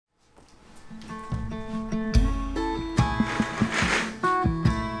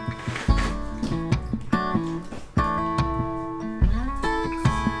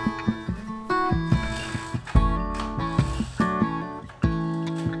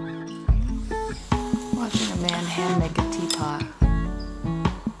hand make a teapot.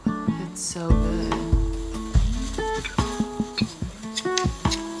 It's so good.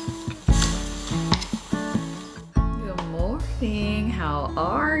 Good morning, how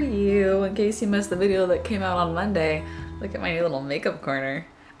are you? In case you missed the video that came out on Monday, look at my new little makeup corner.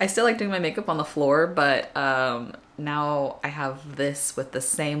 I still like doing my makeup on the floor, but now I have this with the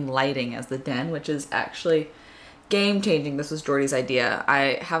same lighting as the den, which is actually game changing. This was Jordy's idea.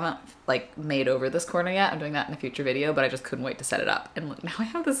 I haven't like made over this corner yet. I'm doing that in a future video, but I just couldn't wait to set it up. And look, now I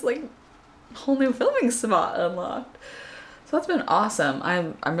have this like whole new filming spot unlocked. So that's been awesome.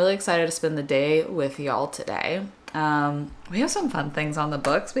 I'm really excited to spend the day with y'all today. We have some fun things on the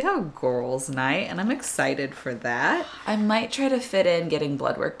books. We have a girls' night and I'm excited for that. I might try to fit in getting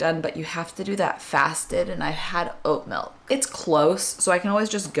blood work done, but you have to do that fasted and I've had oat milk. It's close, so I can always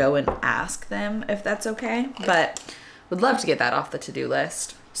just go and ask them if that's okay, but would love to get that off the to-do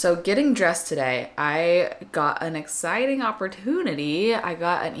list. So getting dressed today, I got an exciting opportunity. I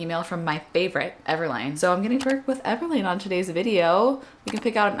got an email from my favorite, Everlane. So I'm getting to work with Everlane on today's video. We can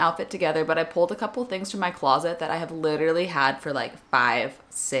pick out an outfit together, but I pulled a couple things from my closet that I have literally had for like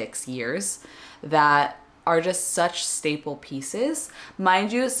 5-6 years that are just such staple pieces.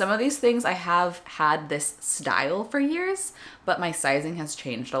 Mind you, some of these things I have had this style for years, but my sizing has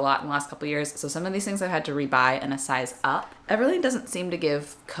changed a lot in the last couple of years. So some of these things I've had to rebuy in a size up. Everlane doesn't seem to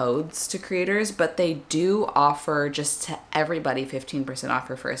give codes to creators, but they do offer just to everybody 15% off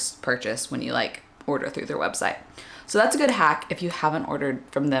your first purchase when you like order through their website. So that's a good hack if you haven't ordered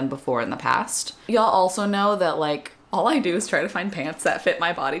from them before in the past. Y'all also know that like all I do is try to find pants that fit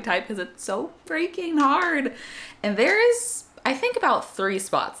my body type because it's so freaking hard. And there is, I think, about 3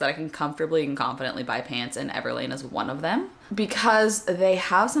 spots that I can comfortably and confidently buy pants, and Everlane is one of them. Because they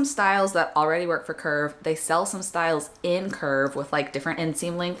have some styles that already work for curve. They sell some styles in curve with like different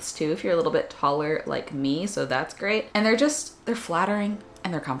inseam lengths too if you're a little bit taller like me, so that's great. And they're flattering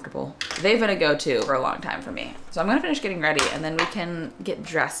and they're comfortable. They've been a go-to for a long time for me. So I'm gonna finish getting ready and then we can get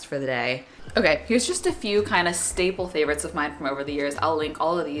dressed for the day. Okay, here's just a few kind of staple favorites of mine from over the years. I'll link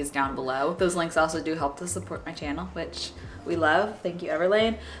all of these down below. Those links also do help to support my channel, which we love. Thank you,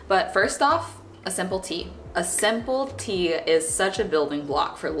 Everlane. But first off, a simple tee. A simple tee is such a building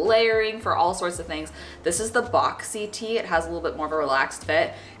block for layering, for all sorts of things. This is the boxy tee. It has a little bit more of a relaxed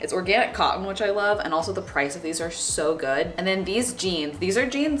fit. It's organic cotton, which I love, and also the price of these are so good. And then these jeans. These are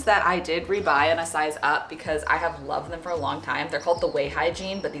jeans that I did rebuy in a size up because I have loved them for a long time. They're called the way-high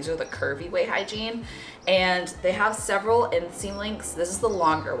jean, but these are the curvy way-high jean. And they have several inseam lengths. This is the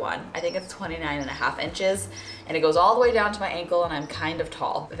longer one. I think it's 29.5 inches, and it goes all the way down to my ankle, and I'm kind of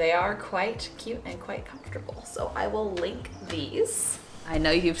tall. They are quite cute and quite comfortable, so I will link these. I know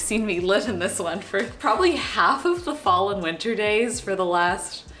you've seen me lit in this one for probably half of the fall and winter days for the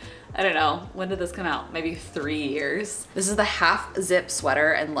last, I don't know, when did this come out? Maybe 3 years. This is the half zip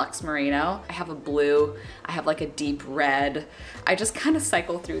sweater in Luxe Merino. I have a blue, I have like a deep red. I just kind of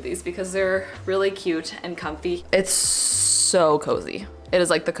cycle through these because they're really cute and comfy. It's so cozy. It is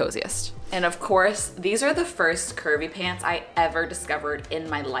like the coziest. And of course, these are the first curvy pants I ever discovered in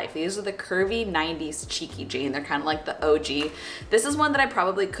my life. These are the curvy 90s cheeky jean. They're kind of like the OG. This is one that I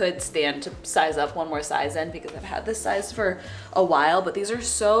probably could stand to size up one more size in because I've had this size for a while, but these are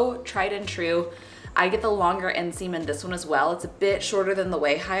so tried and true. I get the longer inseam in this one as well. It's a bit shorter than the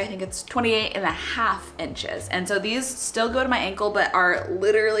way-high. I think it's 28.5 inches. And so these still go to my ankle, but are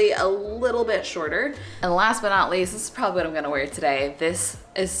literally a little bit shorter. And last but not least, this is probably what I'm gonna wear today. This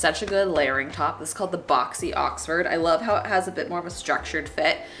is such a good layering top. This is called the Boxy Oxford. I love how it has a bit more of a structured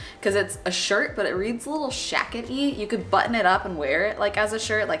fit because it's a shirt, but it reads a little shacket-y. You could button it up and wear it like as a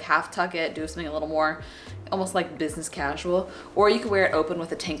shirt, like half tuck it, do something a little more almost like business casual, or you could wear it open with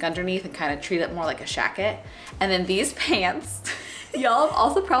a tank underneath and kind of treat it more like a shacket. And then these pants, y'all have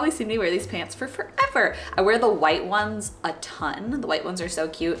also probably seen me wear these pants for forever. I wear the white ones a ton. The white ones are so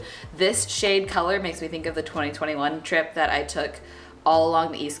cute. This shade color makes me think of the 2021 trip that I took all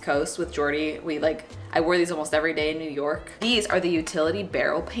along the East Coast with Jordy. I wore these almost every day in New York. These are the utility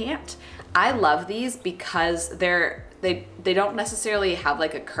barrel pant. I love these because they don't necessarily have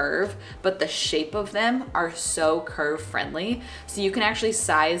like a curve, but the shape of them are so curve friendly. So you can actually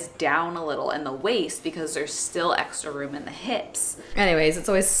size down a little in the waist because there's still extra room in the hips. Anyways, it's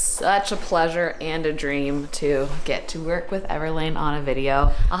always such a pleasure and a dream to get to work with Everlane on a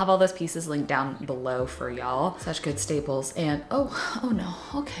video. I'll have all those pieces linked down below for y'all. Such good staples. And oh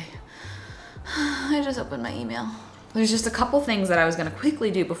no, okay. I just opened my email. There's just a couple things that I was gonna quickly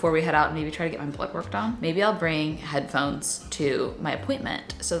do before we head out and maybe try to get my blood work done. Maybe I'll bring headphones to my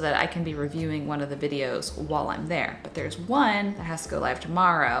appointment so that I can be reviewing one of the videos while I'm there. But there's one that has to go live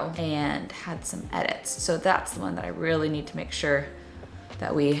tomorrow and had some edits. So that's the one that I really need to make sure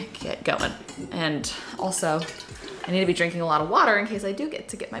that we get going. And also, I need to be drinking a lot of water in case I do get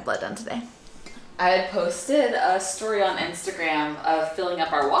to get my blood done today. I had posted a story on Instagram of filling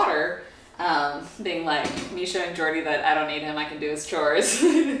up our water, being like, me showing Jordy that I don't need him, I can do his chores,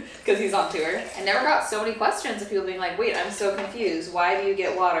 because he's on tour. I never got so many questions of people being like, wait, I'm so confused, why do you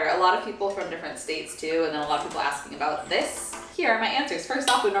get water? A lot of people from different states too, and then a lot of people asking about this. Here are my answers.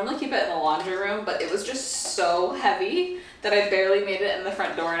 First off, we normally keep it in the laundry room, but it was just so heavy that I barely made it in the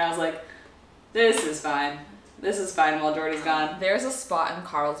front door, and I was like, this is fine. This is fine while Jordy's gone. There's a spot in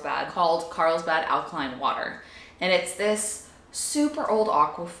Carlsbad called Carlsbad Alkaline Water, and it's this super old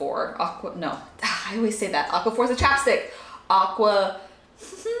aquifer. I always say that. Aquifer is a chapstick.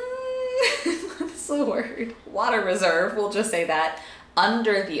 What's the word? Water reserve, we'll just say that,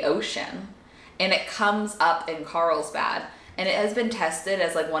 under the ocean. And it comes up in Carlsbad. And it has been tested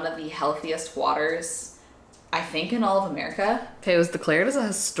as like one of the healthiest waters, I think, in all of America. Okay, it was declared as a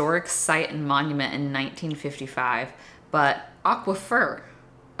historic site and monument in 1955, but aquifer.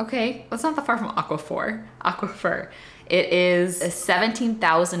 Okay, that's not that far from aquifer. Aquifer. It is a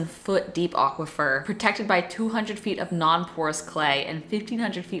 17,000 foot deep aquifer protected by 200 feet of non-porous clay and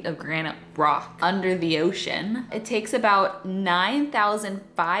 1,500 feet of granite rock under the ocean. It takes about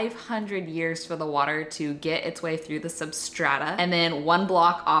 9,500 years for the water to get its way through the substrata and then 1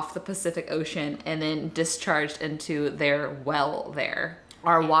 block off the Pacific Ocean and then discharged into their well there.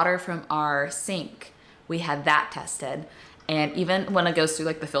 Our water from our sink, we had that tested. And even when it goes through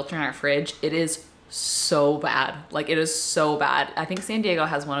like the filter in our fridge, it is so bad. Like, it is so bad. I think San Diego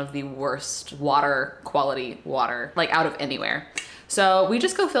has one of the worst water quality water, like, out of anywhere. So we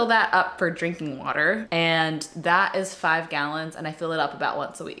just go fill that up for drinking water, and that is 5 gallons, and I fill it up about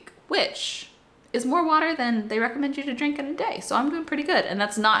once a week, which is more water than they recommend you to drink in a day. So I'm doing pretty good. And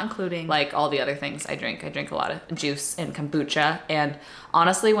that's not including like all the other things I drink. I drink a lot of juice and kombucha. And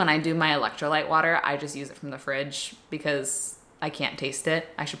honestly, when I do my electrolyte water, I just use it from the fridge because I can't taste it.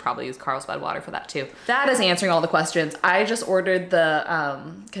 I should probably use Carlsbad water for that too. That is answering all the questions. I just ordered the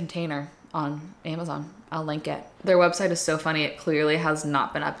container on Amazon. I'll link it. Their website is so funny. It clearly has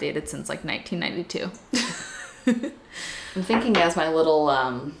not been updated since like 1992. I'm thinking as my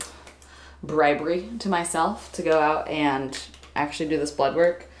little bribery to myself to go out and actually do this blood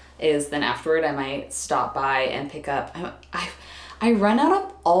work is then afterward I might stop by and pick up. I run out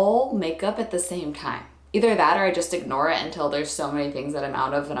of all makeup at the same time. Either that or I just ignore it until there's so many things that I'm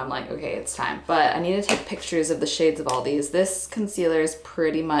out of and I'm like, okay, it's time. But I need to take pictures of the shades of all these. This concealer is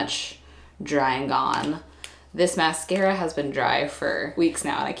pretty much dry and gone. This mascara has been dry for weeks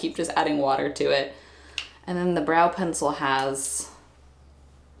now and I keep just adding water to it. And then the brow pencil has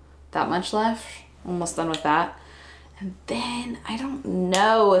that much left. Almost done with that. And then I don't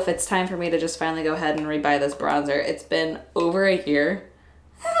know if it's time for me to just finally go ahead and rebuy this bronzer. It's been over a year.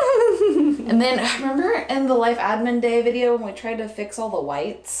 And then remember in the Life Admin Day video when we tried to fix all the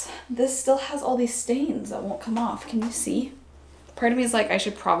whites? This still has all these stains that won't come off. Can you see? Part of me is like, I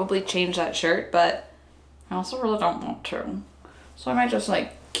should probably change that shirt, but I also really don't want to. So I might just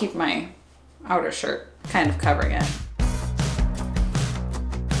like keep my outer shirt kind of covering it.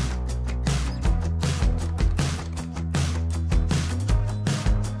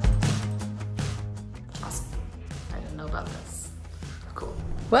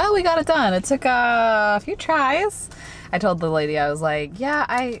 Well, we got it done. It took a few tries. I told the lady, I was like, yeah,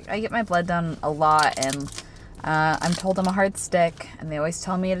 I get my blood done a lot and I'm told I'm a hard stick and they always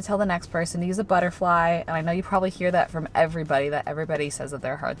tell me to tell the next person to use a butterfly. And I know you probably hear that from everybody, that everybody says that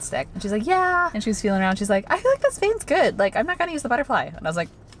they're a hard stick. And she's like, yeah. And she was feeling around. She's like, I feel like this vein's good. Like, I'm not gonna use the butterfly. And I was like,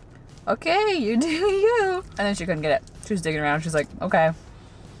 okay, you do you. And then she couldn't get it. She was digging around. She's like, okay,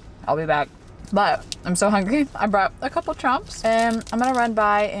 I'll be back. But I'm so hungry. I brought a couple Trumps and I'm gonna run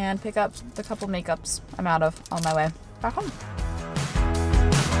by and pick up the couple makeups I'm out of on my way back home.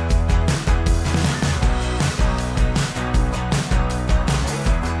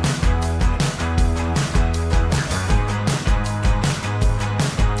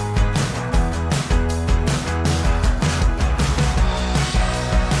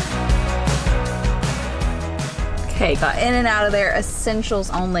 Okay, got in and out of there, essentials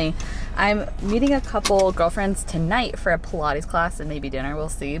only. I'm meeting a couple girlfriends tonight for a Pilates class and maybe dinner, we'll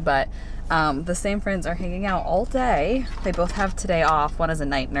see, but the same friends are hanging out all day. They both have today off. One is a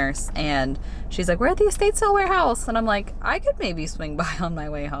night nurse, and she's like, we're at the estate sale warehouse, and I'm like, I could maybe swing by on my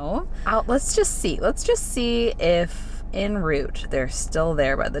way home. Let's just see if en route they're still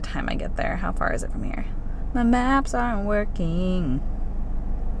there by the time I get there. How far is it from here? My maps aren't working.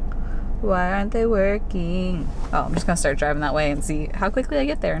 Why aren't they working? Oh, I'm just gonna start driving that way and see how quickly I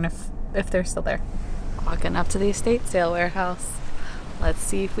get there and if they're still there. Walking up to the estate sale warehouse. Let's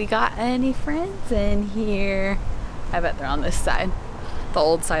see if we got any friends in here. I bet they're on this side. The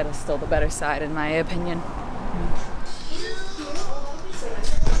old side is still the better side in my opinion.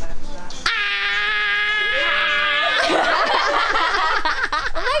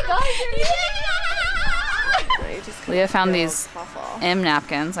 Oh my gosh, Leah found these M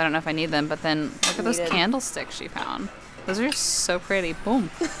napkins. I don't know if I need them, but then look at those candlesticks she found. Those are so pretty. Boom.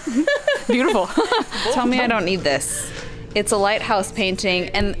 Beautiful. Tell me I don't need this. It's a lighthouse painting,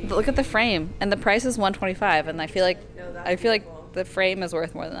 and look at the frame, and the price is $125, and I feel like the frame is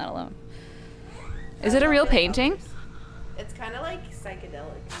worth more than that alone. Is it a real painting? It's kind of like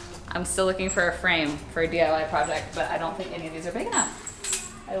psychedelic. I'm still looking for a frame for a DIY project, but I don't think any of these are big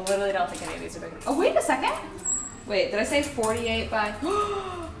enough. I literally don't think any of these are big enough. Oh, wait a second. Wait, did I say 48 by?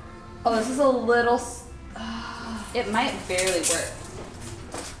 Oh, this is a little. It might barely work.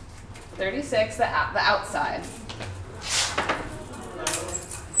 36, the outside.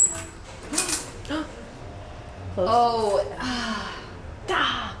 Oh,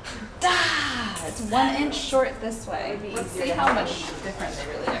 it's 1 inch short this way. Let's see how much different they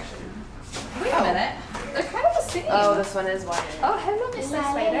really actually are. Wait a minute. They're kind of the same. Oh, this one is wider. Oh, hello, Miss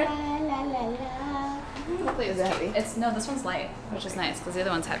Spider. Hopefully it's heavy. No, this one's light, which is nice because the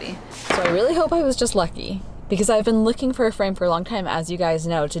other one's heavy. So I really hope I was just lucky, because I've been looking for a frame for a long time, as you guys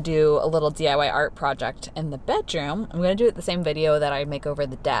know, to do a little DIY art project in the bedroom. I'm gonna do it the same video that I make over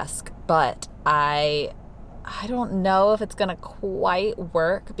the desk, but I don't know if it's gonna quite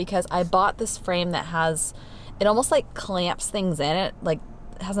work, because I bought this frame that it almost like clamps things in it, like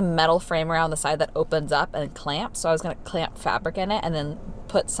it has a metal frame around the side that opens up and clamps. So I was gonna clamp fabric in it and then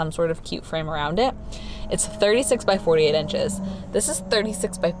put some sort of cute frame around it. It's 36 by 48 inches. This is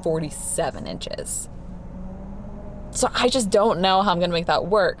 36 by 47 inches. So I just don't know how I'm gonna make that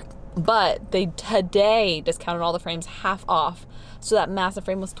work. But they today discounted all the frames half off. So that massive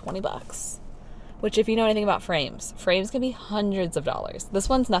frame was 20 bucks. Which, if you know anything about frames can be hundreds of dollars. This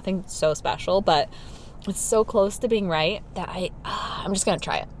one's nothing so special, but it's so close to being right that I'm just gonna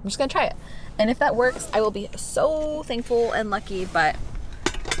try it. I'm just gonna try it. And if that works, I will be so thankful and lucky, but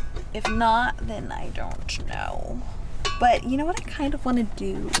if not, then I don't know. But you know what I kind of want to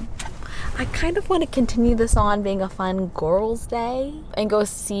do? I kind of want to continue this on being a fun girls' day and go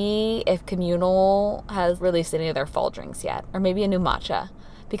see if Communal has released any of their fall drinks yet, or maybe a new matcha,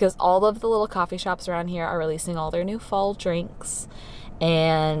 because all of the little coffee shops around here are releasing all their new fall drinks,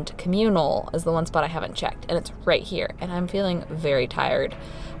 and Communal is the one spot I haven't checked, and it's right here, and I'm feeling very tired.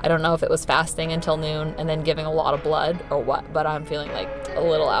 I don't know if it was fasting until noon and then giving a lot of blood or what, but I'm feeling like a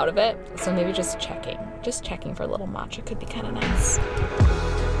little out of it, so maybe just checking for a little matcha could be kind of nice.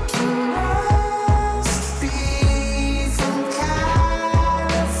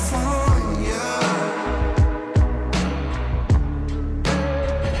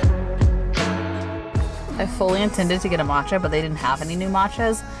 I fully intended to get a matcha, but they didn't have any new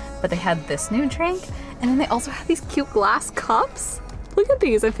matchas, but they had this new drink, and then they also had these cute glass cups. Look at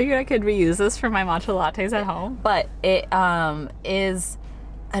these. I figured I could reuse this for my matcha lattes at home. But it is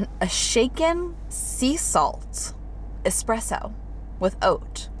a shaken sea salt espresso with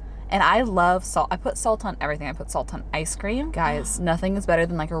oat. And I love salt. I put salt on everything. I put salt on ice cream. Guys, nothing is better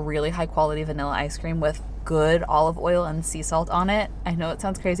than like a really high quality vanilla ice cream with good olive oil and sea salt on it. I know it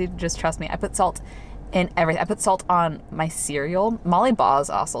sounds crazy, just trust me. I put salt in everything. I put salt on my cereal. Molly Baws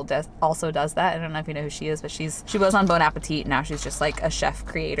also does that. I don't know if you know who she is, but she was on Bon Appetit. Now she's just like a chef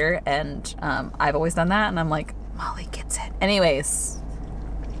creator, and I've always done that, and I'm like, Molly gets it. Anyways,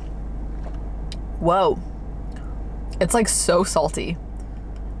 whoa, it's like so salty,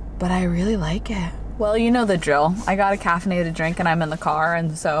 but I really like it. Well, you know the drill. I got a caffeinated drink and I'm in the car,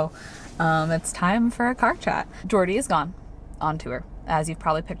 and so it's time for a car chat. Jordy is gone on tour, as you've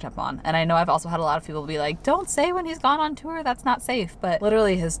probably picked up on. And I know I've also had a lot of people be like, don't say when he's gone on tour, that's not safe. But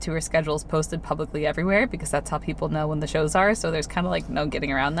literally his tour schedule is posted publicly everywhere, because that's how people know when the shows are. So there's kind of like no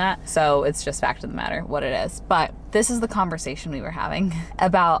getting around that. So it's just fact of the matter what it is. But this is the conversation we were having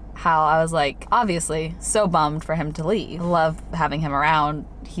about how I was like, obviously so bummed for him to leave. Love having him around.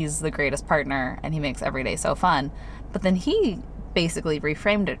 He's the greatest partner and he makes every day so fun. But then he basically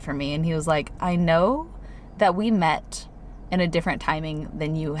reframed it for me, and he was like, I know that we met in a different timing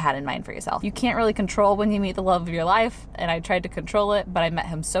than you had in mind for yourself. You can't really control when you meet the love of your life, and I tried to control it, but I met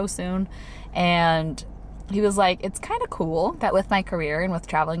him so soon. And he was like, it's kind of cool that with my career and with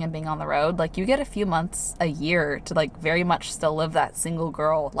traveling and being on the road, like you get a few months a year to like very much still live that single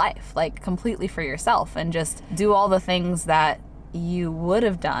girl life, like completely for yourself, and just do all the things that you would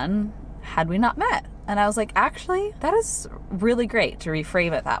have done had we not met. And I was like, actually, that is really great to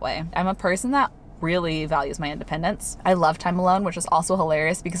reframe it that way. I'm a person that really values my independence. I love time alone, which is also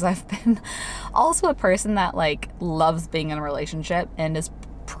hilarious because I've been also a person that like loves being in a relationship and is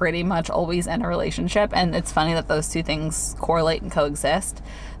pretty much always in a relationship. And it's funny that those two things correlate and coexist.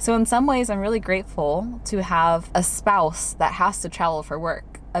 So in some ways, I'm really grateful to have a spouse that has to travel for work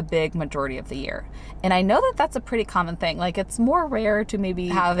a big majority of the year. And I know that that's a pretty common thing. Like it's more rare to maybe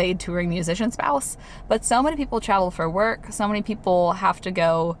have a touring musician spouse, but so many people travel for work. So many people have to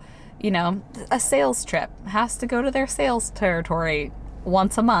go, you know, a sales trip has to go to their sales territory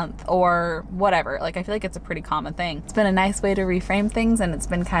once a month or whatever. Like I feel like it's a pretty common thing. It's been a nice way to reframe things, and it's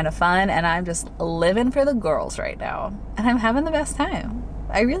been kind of fun, and I'm just living for the girls right now, and I'm having the best time.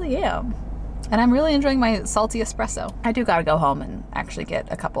 I really am. And I'm really enjoying my salty espresso. I do gotta go home and actually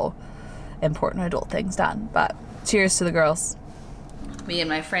get a couple important adult things done, but cheers to the girls. Me and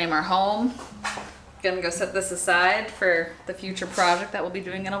my frame are home. Gonna go set this aside for the future project that we'll be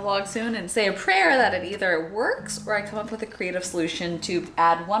doing in a vlog soon, and say a prayer that it either works or I come up with a creative solution to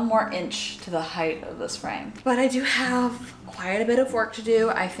add 1 more inch to the height of this frame. But I do have quite a bit of work to do.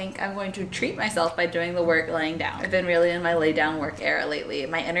 I think I'm going to treat myself by doing the work laying down. I've been really in my lay down work era lately.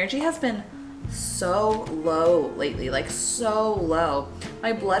 My energy has been so low lately, like so low.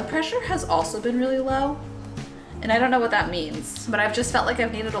 My blood pressure has also been really low, and I don't know what that means, but I've just felt like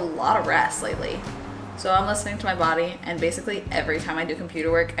I've needed a lot of rest lately. So I'm listening to my body, and basically every time I do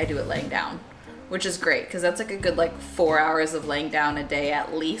computer work, I do it laying down, which is great because that's like a good like 4 hours of laying down a day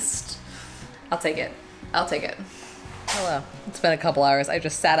at least. I'll take it. I'll take it. Hello. It's been a couple hours. I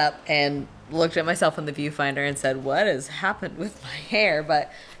just sat up and looked at myself in the viewfinder and said, what has happened with my hair?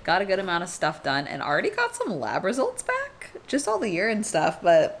 But got a good amount of stuff done and already got some lab results back. Just all the urine stuff,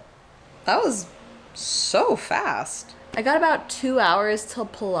 but that was so fast. I got about 2 hours till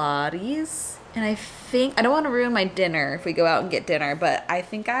Pilates, and I think, I don't want to ruin my dinner if we go out and get dinner, but I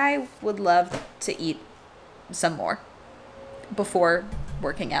think I would love to eat some more before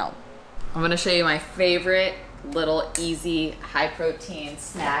working out. I'm gonna show you my favorite little easy high protein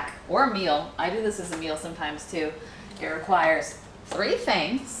snack or meal. I do this as a meal sometimes too. It requires 3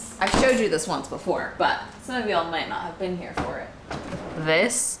 things. I've showed you this once before, but some of y'all might not have been here for it.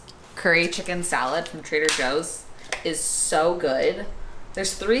 This curry chicken salad from Trader Joe's is so good.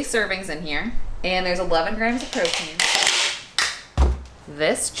 There's 3 servings in here, and there's 11 grams of protein.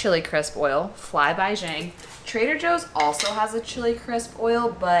 This chili crisp oil, Fly by Zhang. Trader Joe's also has a chili crisp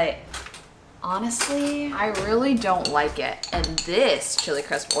oil, but honestly, I really don't like it. And this chili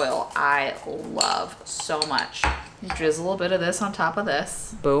crisp oil, I love so much. Drizzle a little bit of this on top of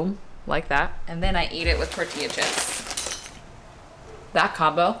this. Boom, like that. And then I eat it with tortilla chips. That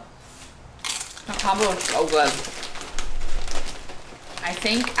combo is so good. I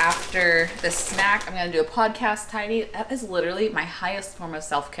think after the snack, I'm gonna do a podcast tidy. That is literally my highest form of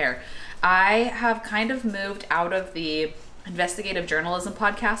self-care. I have kind of moved out of the investigative journalism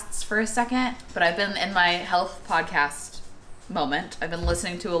podcasts for a second, but I've been in my health podcast moment. I've been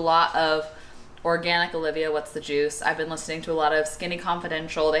listening to a lot of Organic Olivia, What's the Juice? I've been listening to a lot of Skinny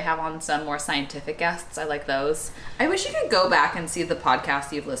Confidential. They have on some more scientific guests. I like those. I wish you could go back and see the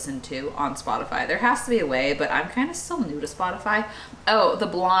podcast you've listened to on Spotify. There has to be a way, but I'm kind of still new to Spotify. Oh, the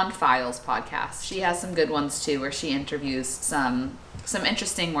Blonde Files podcast. She has some good ones too, where she interviews some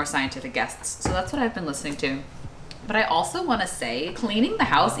interesting, more scientific guests. So that's what I've been listening to. But I also want to say, cleaning the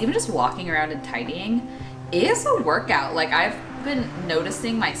house, even just walking around and tidying, is a workout. Like, I've been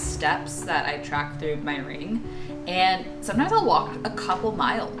noticing my steps that I track through my ring, and sometimes I'll walk a couple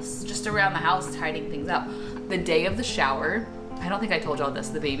miles just around the house tidying things up. The day of the shower, I don't think I told y'all this,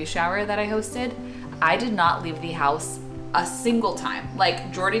 the baby shower that I hosted, I did not leave the house a single time.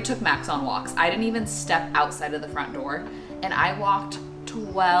 Like, Jordy took Max on walks. I didn't even step outside of the front door, and I walked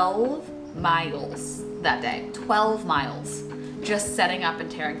 12 miles that day. 12 miles just setting up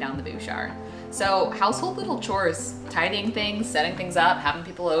and tearing down the baby shower. So household little chores, tidying things, setting things up, having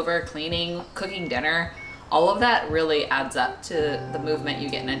people over, cleaning, cooking dinner, all of that really adds up to the movement you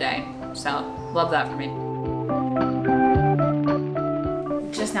get in a day. So love that for me.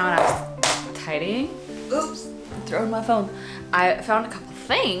 Just now when I was tidying, oops, I'm throwing my phone. I found a couple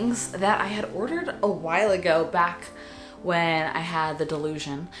things that I had ordered a while ago back when I had the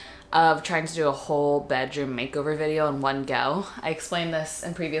delusion of trying to do a whole bedroom makeover video in one go. I explained this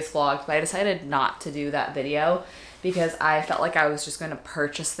in previous vlogs, but I decided not to do that video because I felt like I was just going to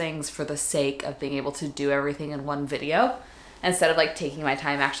purchase things for the sake of being able to do everything in one video instead of like taking my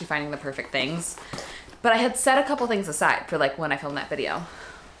time actually finding the perfect things. But I had set a couple things aside for like when I filmed that video.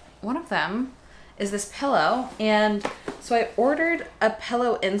 One of them is this pillow, and so I ordered a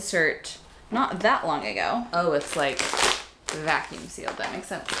pillow insert not that long ago. Oh, it's like vacuum sealed. That makes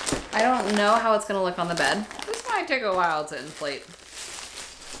sense. I don't know how it's gonna look on the bed. This might take a while to inflate.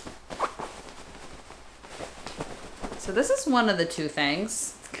 So this is one of the two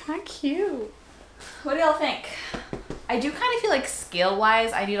things. It's kind of cute. What do y'all think? I do kind of feel like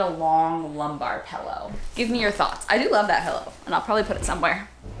scale-wise, I need a long lumbar pillow. Give me your thoughts. I do love that pillow, and I'll probably put it somewhere,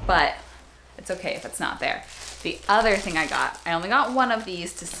 but it's okay if it's not there. The other thing I only got one of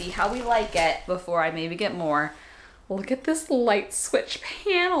these to see how we like it before I maybe get more. Look at this light switch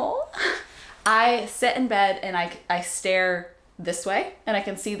panel. I sit in bed and I stare this way, and I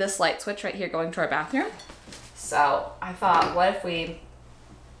can see this light switch right here going to our bathroom. So I thought, what if we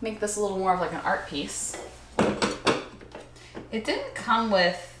make this a little more of like an art piece? It didn't come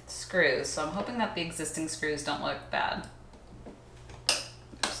with screws, so I'm hoping that the existing screws don't look bad.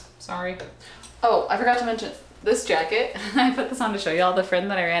 Oops, sorry. Oh, I forgot to mention this jacket. I put this on to show y'all. The friend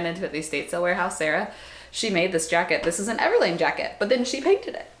that I ran into at the estate sale warehouse, Sarah, she made this jacket. This is an Everlane jacket, but then she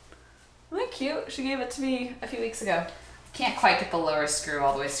painted it. Isn't that cute? She gave it to me a few weeks ago. Can't quite get the lower screw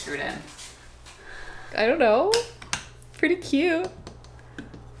all the way screwed in. I don't know. Pretty cute.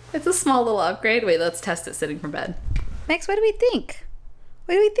 It's a small little upgrade. Wait, let's test it sitting from bed. Max, what do we think?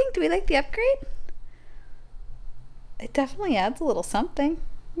 What do we think? Do we like the upgrade? It definitely adds a little something.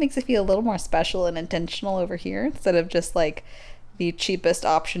 Makes it feel a little more special and intentional over here instead of just like the cheapest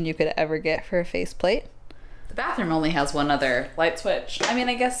option you could ever get for a faceplate. The bathroom only has one other light switch. I mean,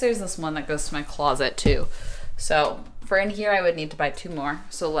 I guess there's this one that goes to my closet too. So for in here, I would need to buy 2 more.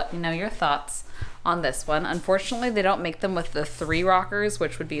 So let me know your thoughts on this one. Unfortunately, they don't make them with the 3 rockers,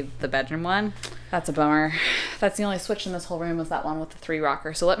 which would be the bedroom one. That's a bummer. That's the only switch in this whole room was that one with the 3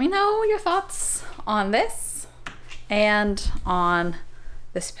 rocker. So let me know your thoughts on this and on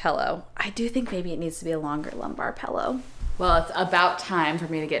this pillow. I do think maybe it needs to be a longer lumbar pillow. Well, it's about time for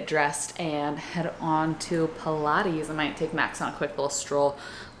me to get dressed and head on to Pilates. I might take Max on a quick little stroll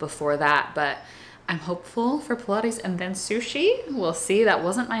before that, but I'm hopeful for Pilates and then sushi. We'll see. That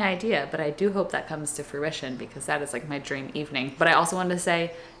wasn't my idea, but I do hope that comes to fruition because that is like my dream evening. But I also wanted to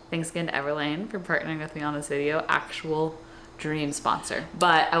say thanks again to Everlane for partnering with me on this video. Actual dream sponsor.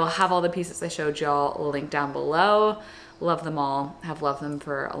 But I will have all the pieces I showed y'all linked down below. Love them all. Have loved them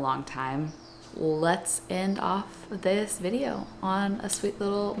for a long time. Let's end off this video on a sweet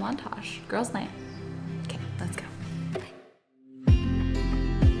little montage. Girls' night.